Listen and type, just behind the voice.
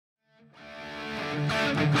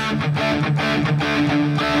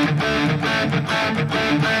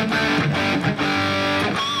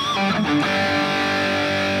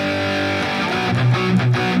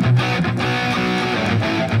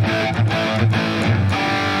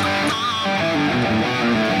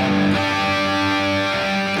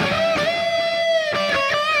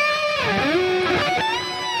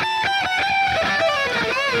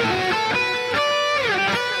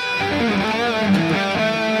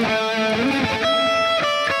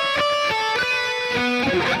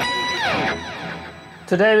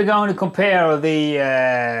Today we're going to compare the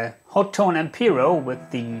Hotone Ampero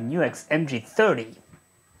with the NUX MG30.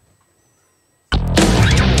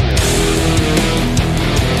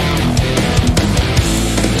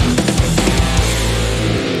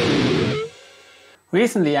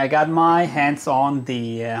 Recently I got my hands on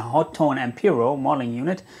the Hotone Ampero modeling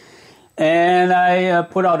unit, and I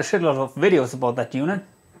put out a shitload of videos about that unit.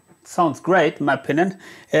 Sounds great in my opinion.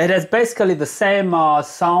 It has basically the same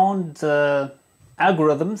sound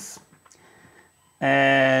algorithms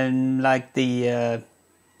and like the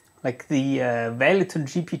Valeton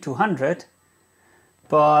GP200,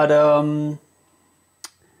 but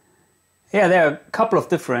yeah, there are a couple of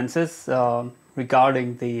differences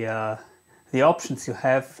regarding the options you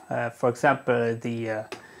have. For example, here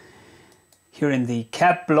in the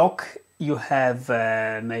cab block you have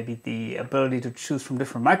maybe the ability to choose from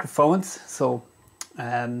different microphones, so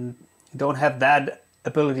you don't have that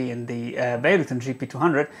ability in the Valeton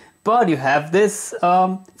GP200, but you have this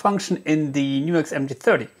function in the NUX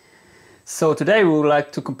MG30. So today we would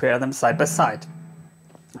like to compare them side by side.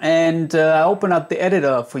 And I open up the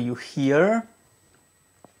editor for you here.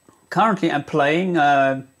 Currently I'm playing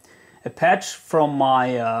a patch from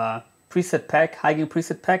my preset pack, High-Gain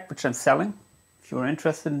preset pack, which I'm selling. If you're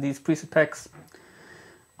interested in these preset packs,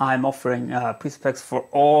 I'm offering preset packs for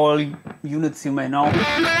all units you may know.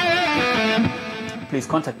 Please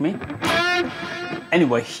contact me.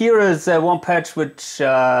 Anyway, here is one patch which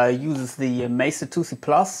uses the Mesa 2C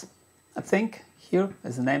Plus, I think, here,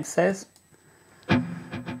 as the name says.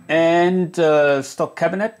 And stock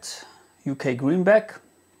cabinet, UK greenback.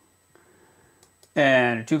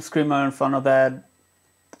 And a tube screamer in front of that.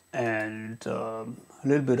 And a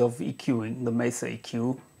little bit of EQing, the Mesa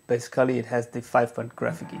EQ. Basically, it has the 5-point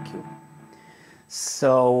graphic EQ.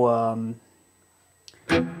 So,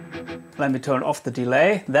 let me turn off the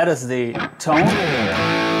delay. That is the tone.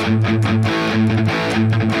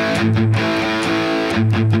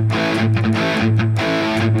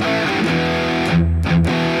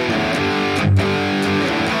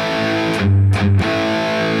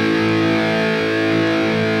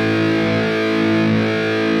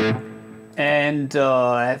 And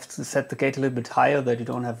I have to set the gate a little bit higher that you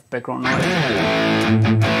don't have background noise.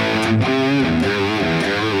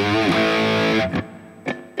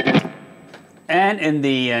 And in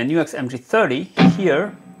the NUX MG30,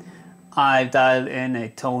 here I dialed in a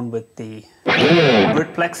tone with the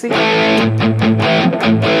grid plexi.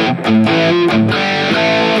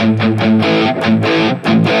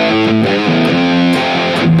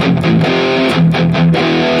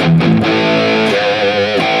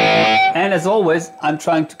 And as always, I'm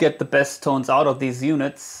trying to get the best tones out of these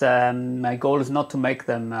units. My goal is not to make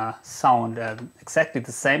them sound exactly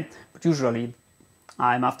the same, but usually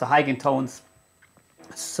I'm after high-gain tones.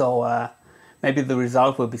 So maybe the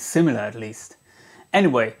result will be similar at least.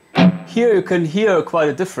 Anyway, here you can hear quite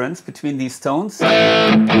a difference between these tones.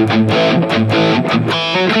 And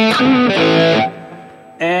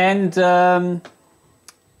I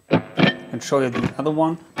can show you the other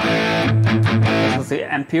one. This is the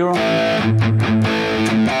Ampero.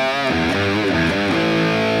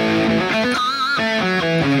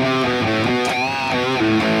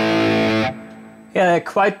 Yeah, they're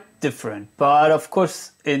quite different, but of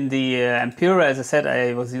course in the Ampero, as I said,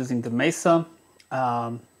 I was using the Mesa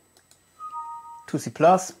 2C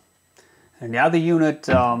Plus, and the other unit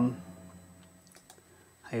I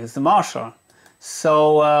used the Marshall.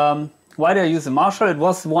 So why did I use the Marshall? It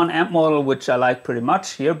was one amp model which I like pretty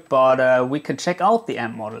much here, but we can check out the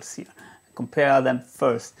amp models here, compare them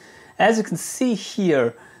first. As you can see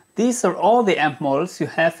here, these are all the amp models you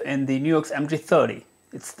have in the NUX MG30.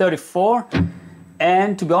 It's 34.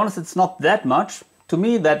 And to be honest, it's not that much. To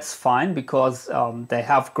me, that's fine because they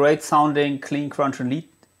have great sounding, clean crunch and lead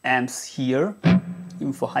amps here,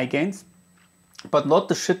 even for high gains, but not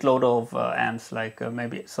the shitload of amps like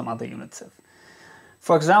maybe some other units have.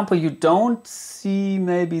 For example, you don't see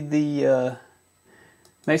maybe the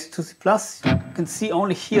Mesa 2C Plus. You can see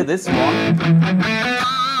only here this one.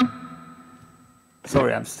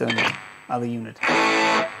 Sorry, I'm still in the other unit.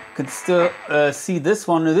 You can still see this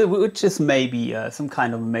one, which is maybe some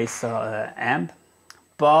kind of Mesa amp,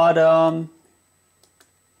 but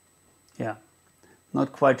yeah,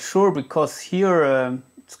 not quite sure, because here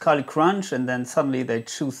it's Kali Crunch, and then suddenly they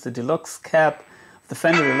choose the deluxe cab, the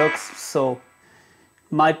Fender Deluxe, so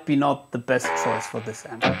might be not the best choice for this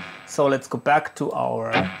amp. So let's go back to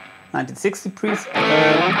our 1960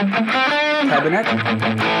 cabinet.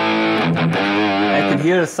 I can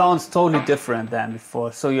hear the sounds totally different than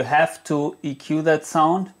before, so you have to EQ that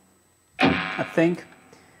sound, I think,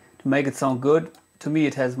 to make it sound good. To me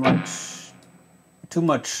it has too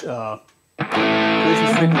much collision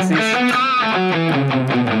frequencies.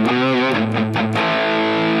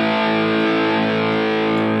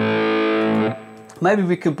 Maybe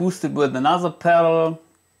we can boost it with another pedal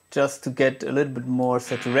just to get a little bit more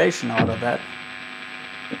saturation out of that.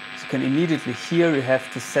 So you can immediately hear you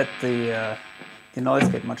have to set the noise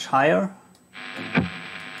gate much higher.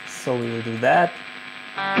 So we will do that.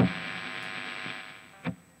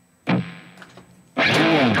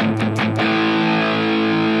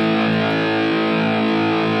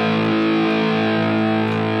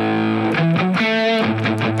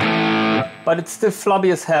 But it's still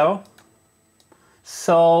flubby as hell.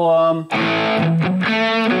 So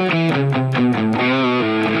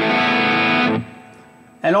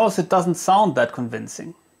and also it doesn't sound that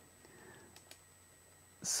convincing.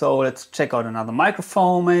 So let's check out another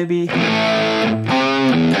microphone maybe.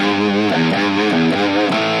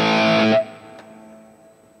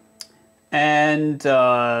 And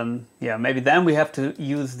yeah, maybe then we have to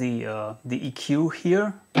use the EQ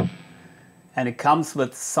here. And it comes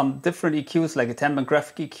with some different EQs, like a 10-band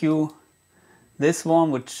graphic EQ. This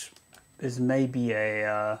one, which is maybe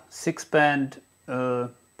a 6-band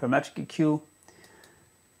parametric EQ,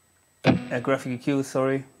 a graphic EQ,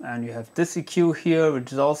 sorry. And you have this EQ here,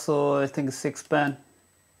 which is also, I think, a 6-band.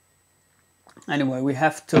 Anyway, we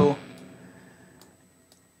have to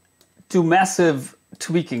do massive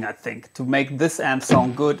tweaking, I think, to make this amp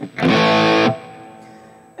sound good.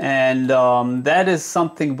 And that is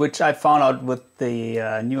something which I found out with the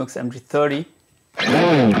NUX MG30.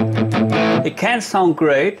 It can sound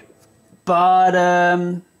great, but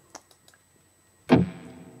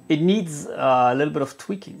it needs a little bit of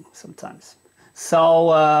tweaking sometimes.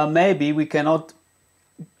 So maybe we cannot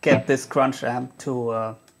get this crunch amp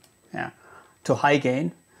to high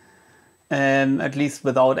gain, at least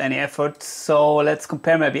without any effort. So let's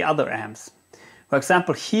compare maybe other amps. For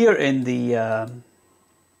example, here in the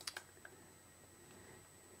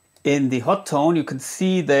Hotone, you can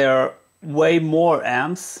see there are way more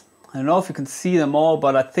amps. I don't know if you can see them all,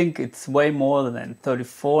 but I think it's way more than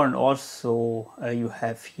 34. And also you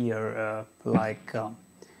have here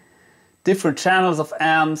different channels of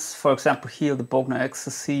amps. For example, here the Bogner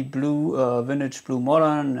Ecstasy Blue, Vintage Blue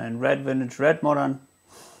Modern, and Red Vintage Red Modern.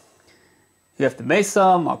 You have the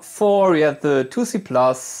Mesa Mark IV, you have the 2C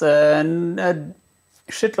Plus, and a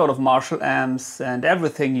shitload of Marshall amps, and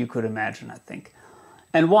everything you could imagine, I think.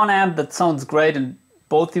 And one amp that sounds great in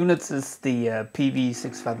both units is the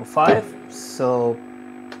PV6505. So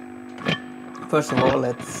first of all,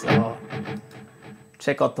 let's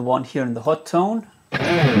check out the one here in the Hotone.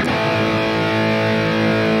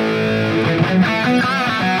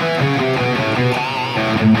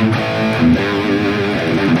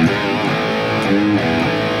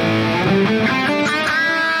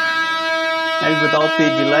 Maybe without the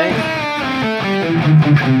delay.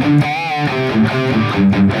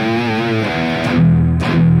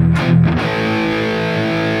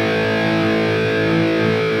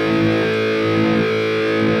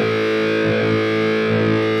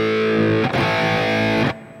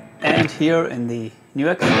 And here in the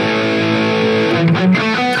NUX.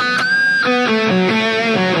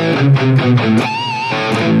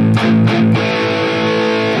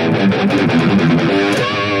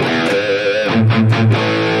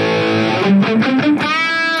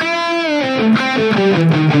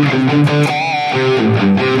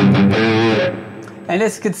 And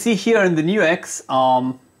as you can see here in the NUX,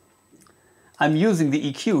 I'm using the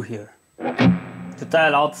EQ here to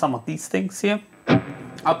dial out some of these things here.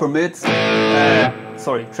 Upper mids,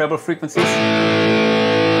 treble frequencies.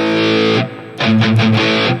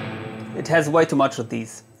 It has way too much of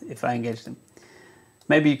these if I engage them.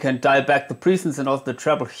 Maybe you can dial back the presence and also the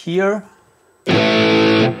treble here.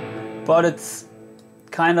 But it's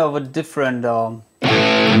kind of a different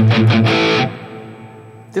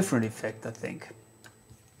effect, I think.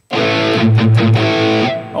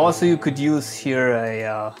 Also, you could use here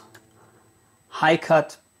a high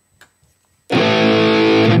cut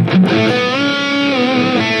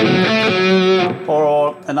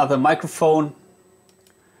or another microphone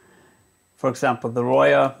For example, the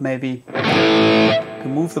Royer, maybe. You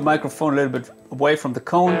can move the microphone a little bit away from the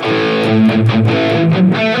cone.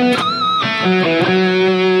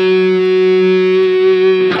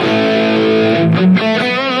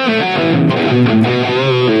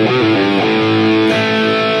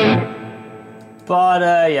 But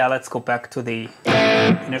yeah, let's go back to the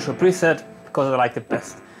initial preset because I like it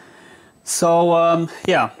best. So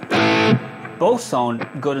yeah, both sound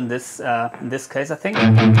good in this case, I think.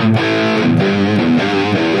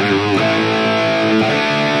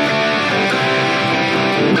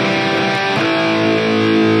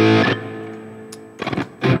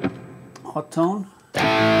 Hotone.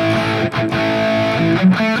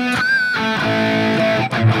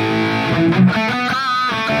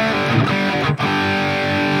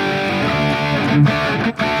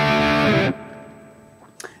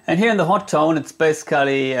 And here in the Hotone, it's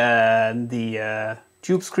basically the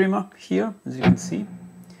tube screamer here, as you can see,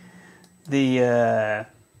 the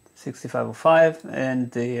 6505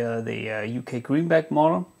 and the UK Greenback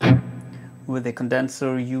model with the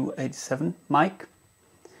condenser U87 mic.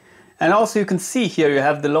 And also you can see here you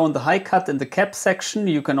have the low and the high cut in the cap section.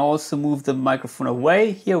 You can also move the microphone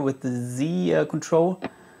away here with the Z control, a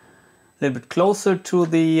little bit closer to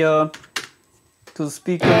the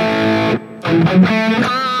speaker.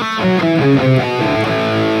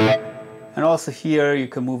 And also here you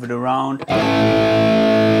can move it around.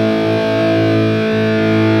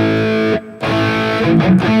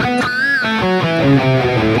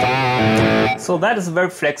 So that is very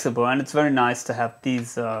flexible, and it's very nice to have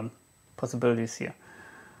these possibilities here.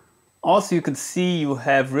 Also you can see you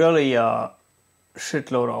have really a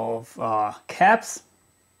shitload of caps.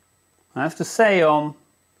 I have to say,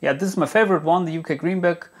 yeah, this is my favorite one, the UK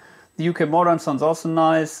Greenback. The UK Modern sounds also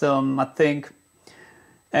nice, I think.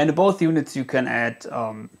 And in both units you can add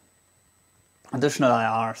additional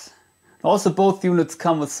IRs. Also both units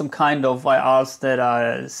come with some kind of IRs that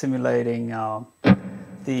are simulating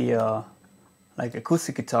the like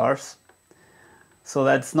acoustic guitars. So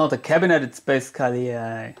that's not a cabinet, it's basically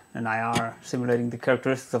an IR simulating the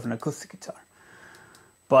characteristics of an acoustic guitar.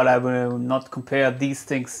 But I will not compare these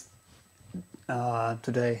things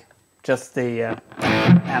today, just the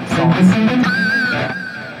amp sounds.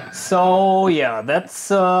 So yeah,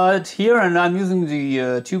 that's it here, and I'm using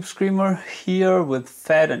the tube screamer here with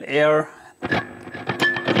fat and air.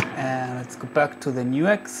 And let's go back to the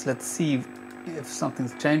NUX. Let's see if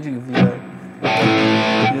something's changing, if we are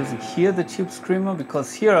using here the tube screamer,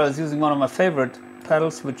 because here I was using one of my favorite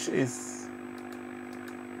pedals, which is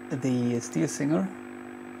the Steel Singer.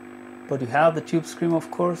 But you have the tube screamer,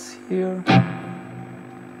 of course, here.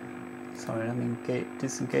 Sorry, let me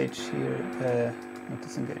disengage here. Not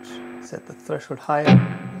disengage. Set the threshold higher.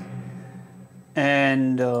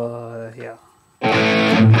 And yeah.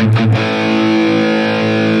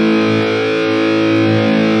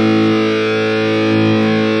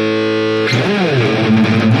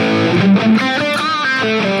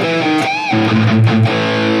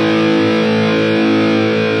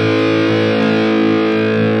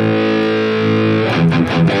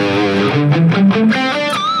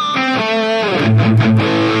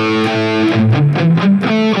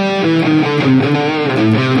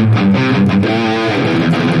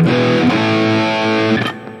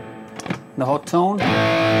 The Hotone.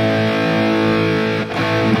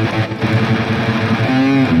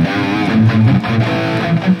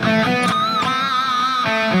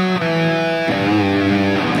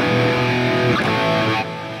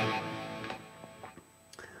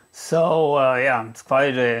 So yeah, it's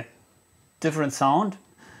quite a different sound.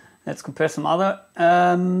 Let's compare some other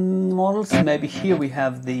models. Maybe here we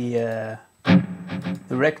have the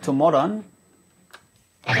Recto Modern.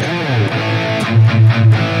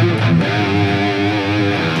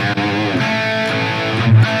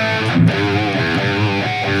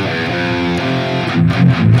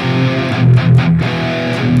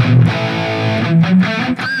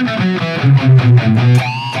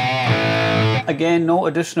 Again, no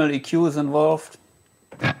additional EQs involved.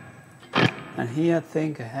 And here I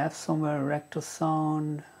think I have somewhere a Recto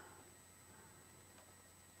sound.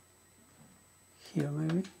 Here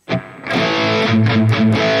maybe.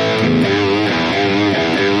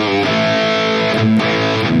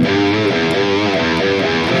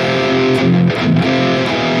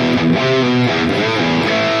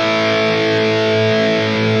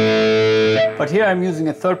 But here I'm using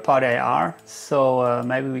a third-party IR, so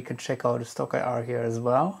maybe we can check out a stock IR here as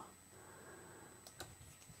well.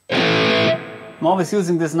 I'm always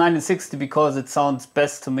using this 1960 because it sounds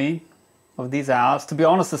best to me of these IRs. To be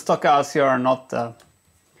honest, the stock IRs here are not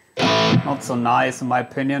so nice in my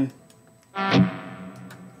opinion.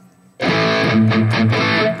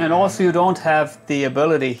 And also you don't have the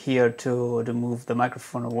ability here to move the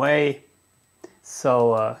microphone away.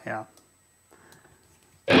 So yeah.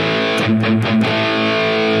 Maybe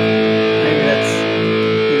let's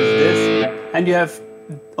use this. And you have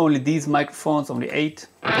only these microphones, only 8.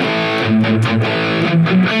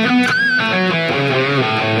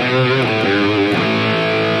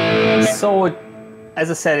 So,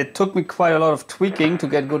 as I said, it took me quite a lot of tweaking to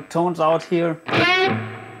get good tones out here.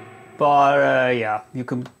 But yeah, you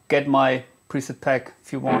can get my preset pack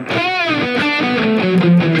if you want.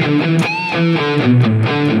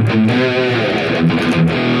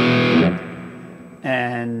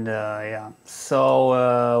 And yeah,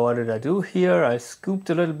 so what did I do here? I scooped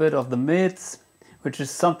a little bit of the mids, which is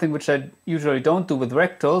something which I usually don't do with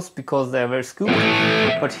rectals because they're very scooped.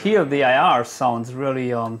 But here the IR sounds really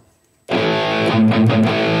mid-focused.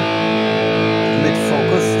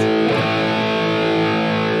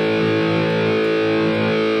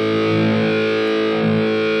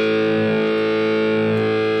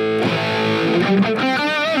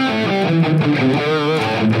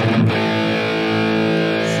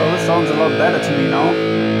 So this sounds a lot better to me now.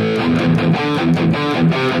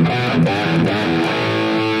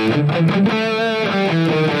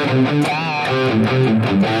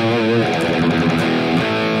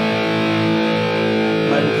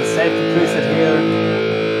 Maybe we can save the preset here.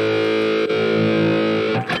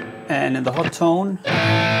 And in the hot tone.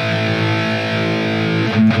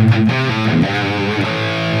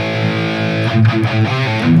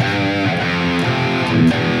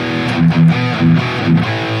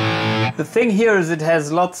 The thing here is it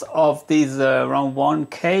has lots of these around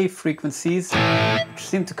 1K frequencies, which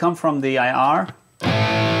seem to come from the IR.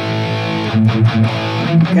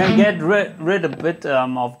 You can get rid a bit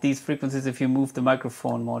of these frequencies if you move the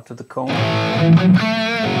microphone more to the cone.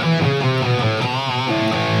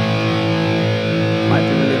 Might be a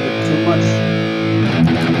little bit too much.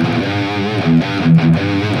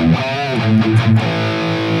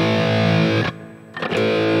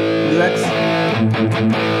 NUX.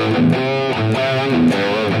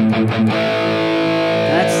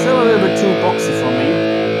 That's still a little bit too boxy for me.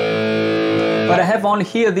 But I have only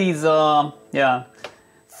here these, yeah,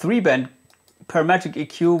 3-band parametric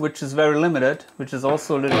EQ, which is very limited, which is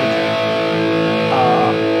also a little bit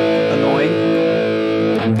annoying.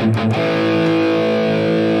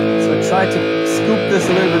 So I try to scoop this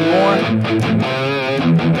a little bit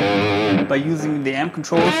more by using the amp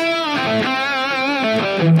controls.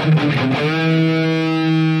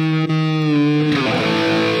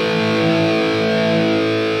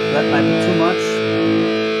 That might be too much.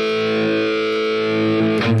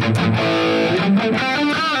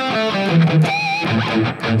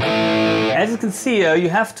 As you can see, you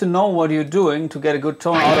have to know what you're doing to get a good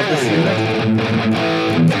tone out of this unit.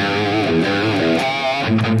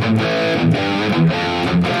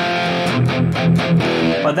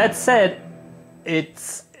 But that said,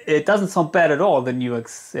 it doesn't sound bad at all, the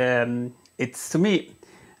NUX. It's, to me,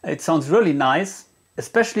 it sounds really nice.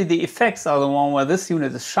 Especially the effects are the one where this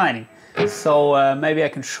unit is shining. So maybe I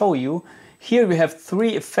can show you. Here we have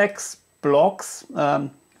 3 effects blocks.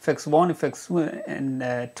 FX1,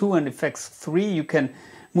 FX2 and FX3. You can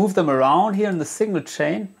move them around here in the signal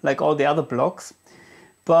chain, like all the other blocks.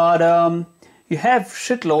 But you have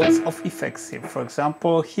shitloads of effects here. For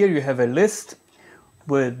example, here you have a list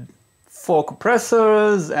with 4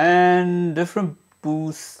 compressors and different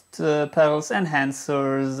boost pedals,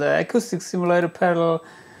 enhancers, acoustic simulator pedal,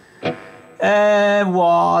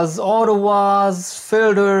 auto was,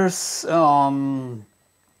 filters,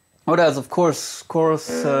 what else? Of course,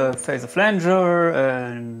 phaser flanger,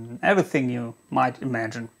 and everything you might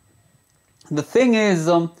imagine. The thing is,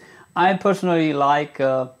 I personally like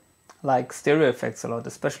stereo effects a lot,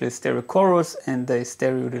 especially stereo chorus and the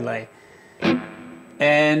stereo delay.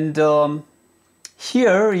 And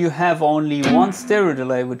here you have only 1 stereo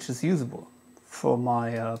delay which is usable for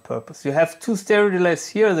my purpose. You have 2 stereo delays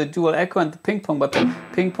here, the dual echo and the ping pong, but the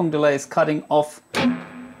ping pong delay is cutting off.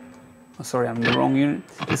 Oh, sorry, I'm in the wrong unit.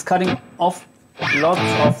 It's cutting off lots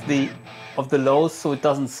of the lows, so it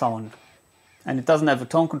doesn't sound, and it doesn't have a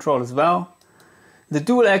tone control as well. The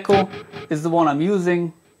dual echo is the one I'm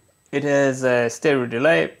using. It has a stereo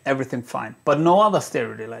delay, everything fine, but no other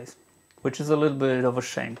stereo delays, which is a little bit of a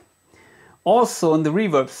shame. Also in the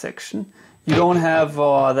reverb section, you don't have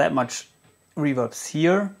that much reverbs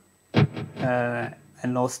here, and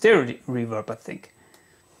no stereo reverb, I think.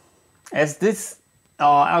 As this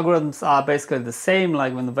algorithms are basically the same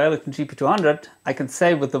like with the Valeton GP200, I can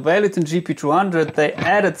say with the Valeton GP200 they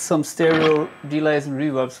added some stereo delays and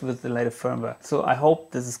reverbs with the later firmware. So I hope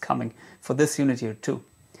this is coming for this unit here too.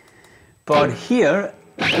 But here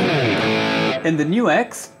In the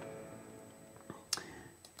NUX,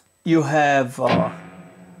 you have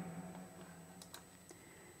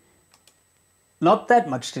not that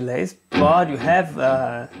much delays, but you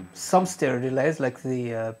have some stereo delays, like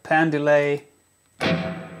the pan delay,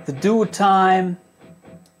 the duo time.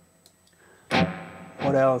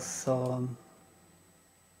 What else? I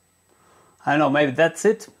don't know, maybe that's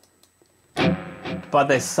it. But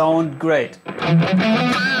they sound great.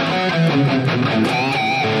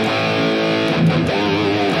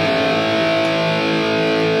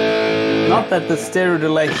 Not that the stereo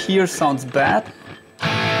delay here sounds bad.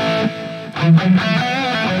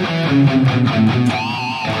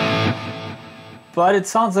 But it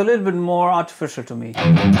sounds a little bit more artificial to me.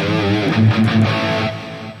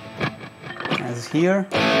 As here.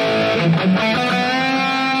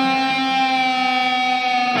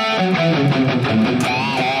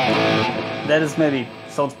 That is maybe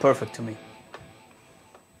sounds perfect to me.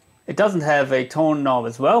 It doesn't have a tone knob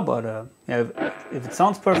as well, but yeah, if it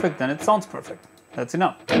sounds perfect, then it sounds perfect. That's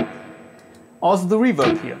enough. Also the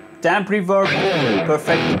reverb here. Damp reverb,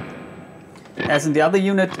 perfect. As in the other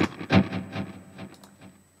unit.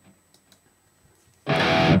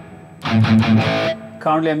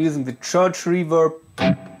 Currently I'm using the church reverb.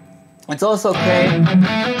 It's also okay,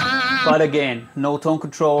 but again, no tone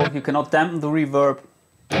control. You cannot dampen the reverb.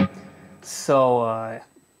 So,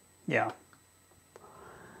 yeah.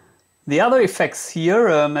 The other effects here,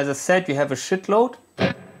 as I said, you have a shitload,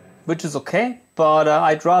 which is okay, but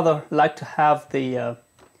I'd rather like to have the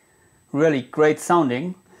really great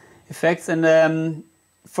sounding effects. And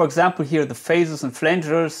for example, here the phasers and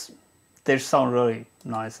flangers, they sound really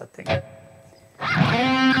nice, I think.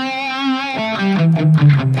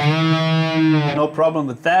 No problem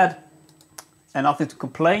with that, and nothing to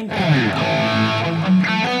complain.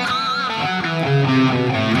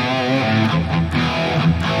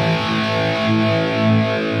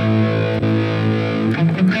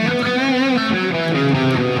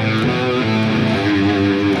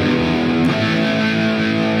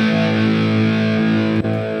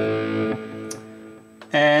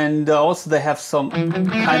 And also they have some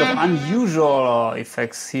kind of unusual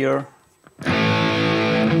effects here.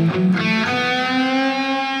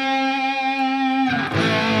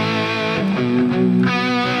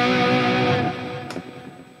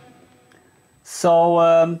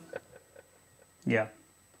 So yeah,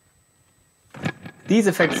 these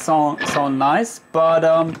effects sound nice, but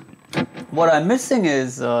what I'm missing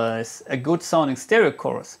is a good sounding stereo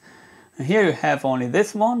chorus. And here you have only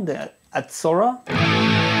this one, the Azzora.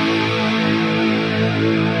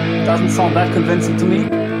 Doesn't sound that convincing to me.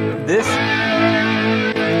 This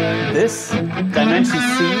Dimension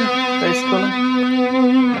C, basically,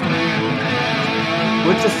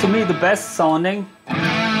 which is to me the best sounding,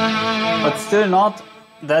 but still not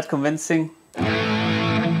that convincing.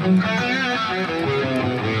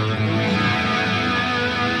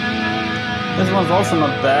 This one's also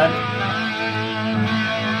not bad.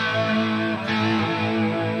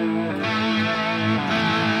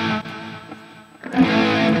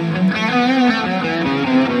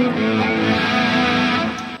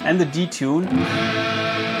 And the detune.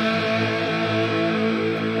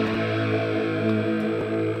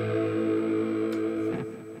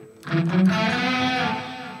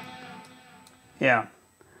 Yeah,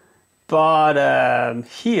 but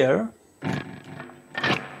here we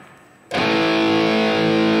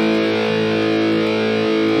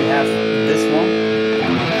have this one.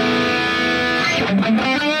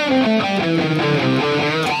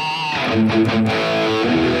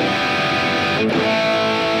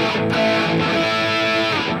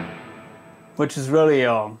 Which is really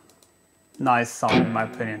a nice sound in my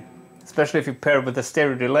opinion, especially if you pair it with the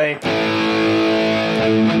stereo delay.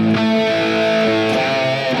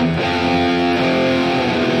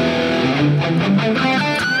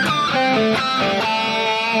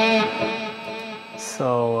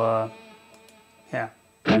 So yeah,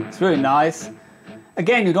 it's really nice.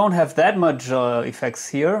 Again, you don't have that much effects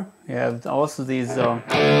here. You have also these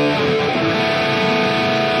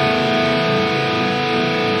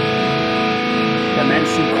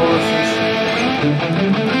dimension choruses,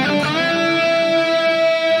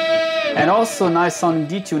 and also a nice sounding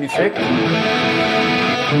detune effect.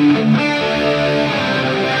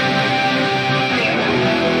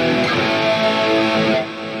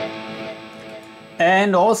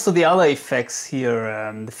 And also the other effects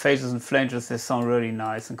here, the phasers and flangers, they sound really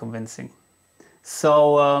nice and convincing.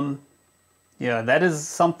 So yeah, that is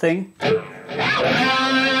something.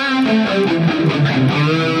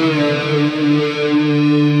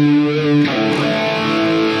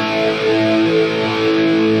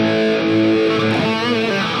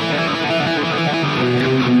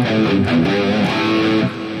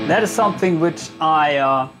 That is something which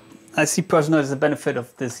I see personally as a benefit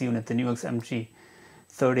of this unit, the NUX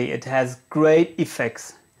MG30. It has great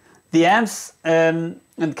effects. The amps and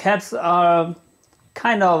cabs are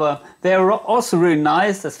kind of, they're also really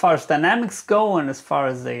nice as far as dynamics go and as far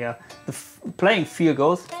as the playing feel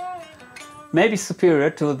goes. Maybe superior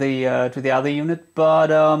to the other unit, but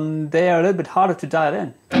they are a little bit harder to dial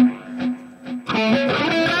in.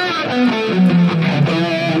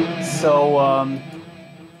 So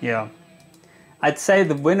yeah, I'd say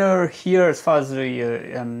the winner here as far as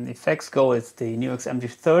the effects go is the NUX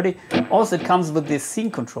MG30. Also, it comes with this scene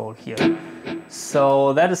control here.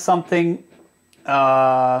 So that is something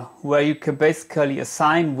where you can basically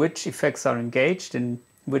assign which effects are engaged in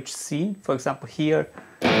which scene. For example, here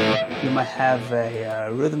you might have a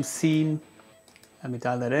rhythm scene. Let me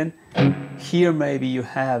dial that in. Here maybe you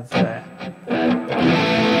have a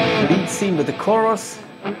lead scene with the chorus,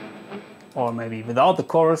 or maybe without the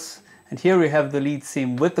chorus. And here we have the lead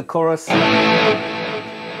scene with the chorus.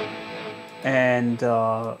 And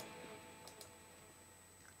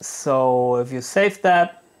so if you save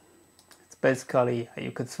that, it's basically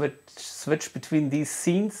you could switch between these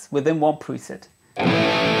scenes within one preset.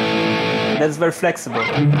 That's very flexible.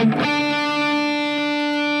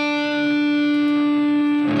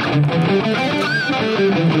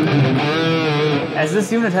 As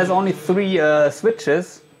this unit has only 3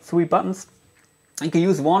 switches, 3 buttons, you can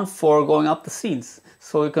use one for going up the scenes.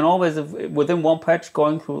 So you can always, within one patch,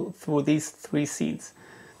 going through these 3 scenes.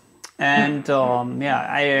 And yeah,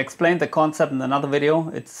 I explained the concept in another video.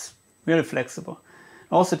 It's really flexible.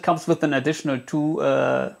 Also, it comes with an additional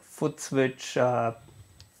 2 foot switch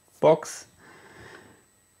box.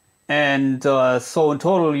 And so in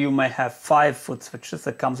total, you may have 5 foot switches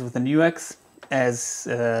that comes with the NUX, as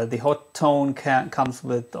the Hotone comes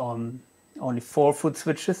with only 4 foot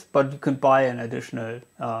switches, but you can buy an additional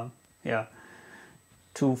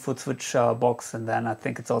 2 foot switch box, and then I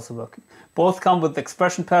think it's also working. Both come with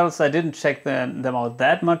expression pedals. I didn't check them out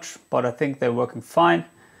that much, but I think they're working fine.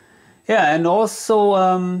 Yeah, and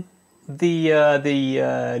also the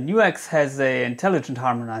NUX has an intelligent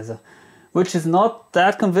harmonizer, which is not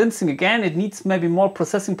that convincing. Again, it needs maybe more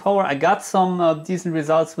processing power. I got some decent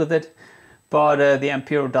results with it, but the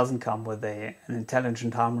Ampero doesn't come with an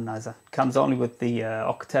intelligent harmonizer. It comes only with the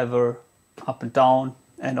octaver up and down,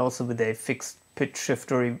 and also with a fixed pitch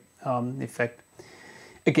shifter effect.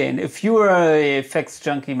 Again, if you are a effects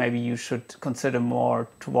junkie, maybe you should consider more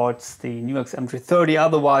towards the NUX MG30.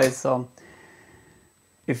 Otherwise,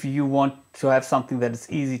 if you want to have something that is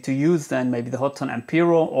easy to use, then maybe the Hotone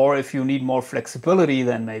Ampero, or if you need more flexibility,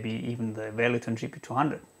 then maybe even the Valeton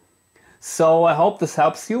GP200. So I hope this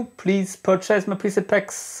helps you. Please purchase my preset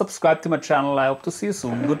packs, subscribe to my channel. I hope to see you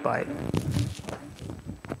soon. Goodbye.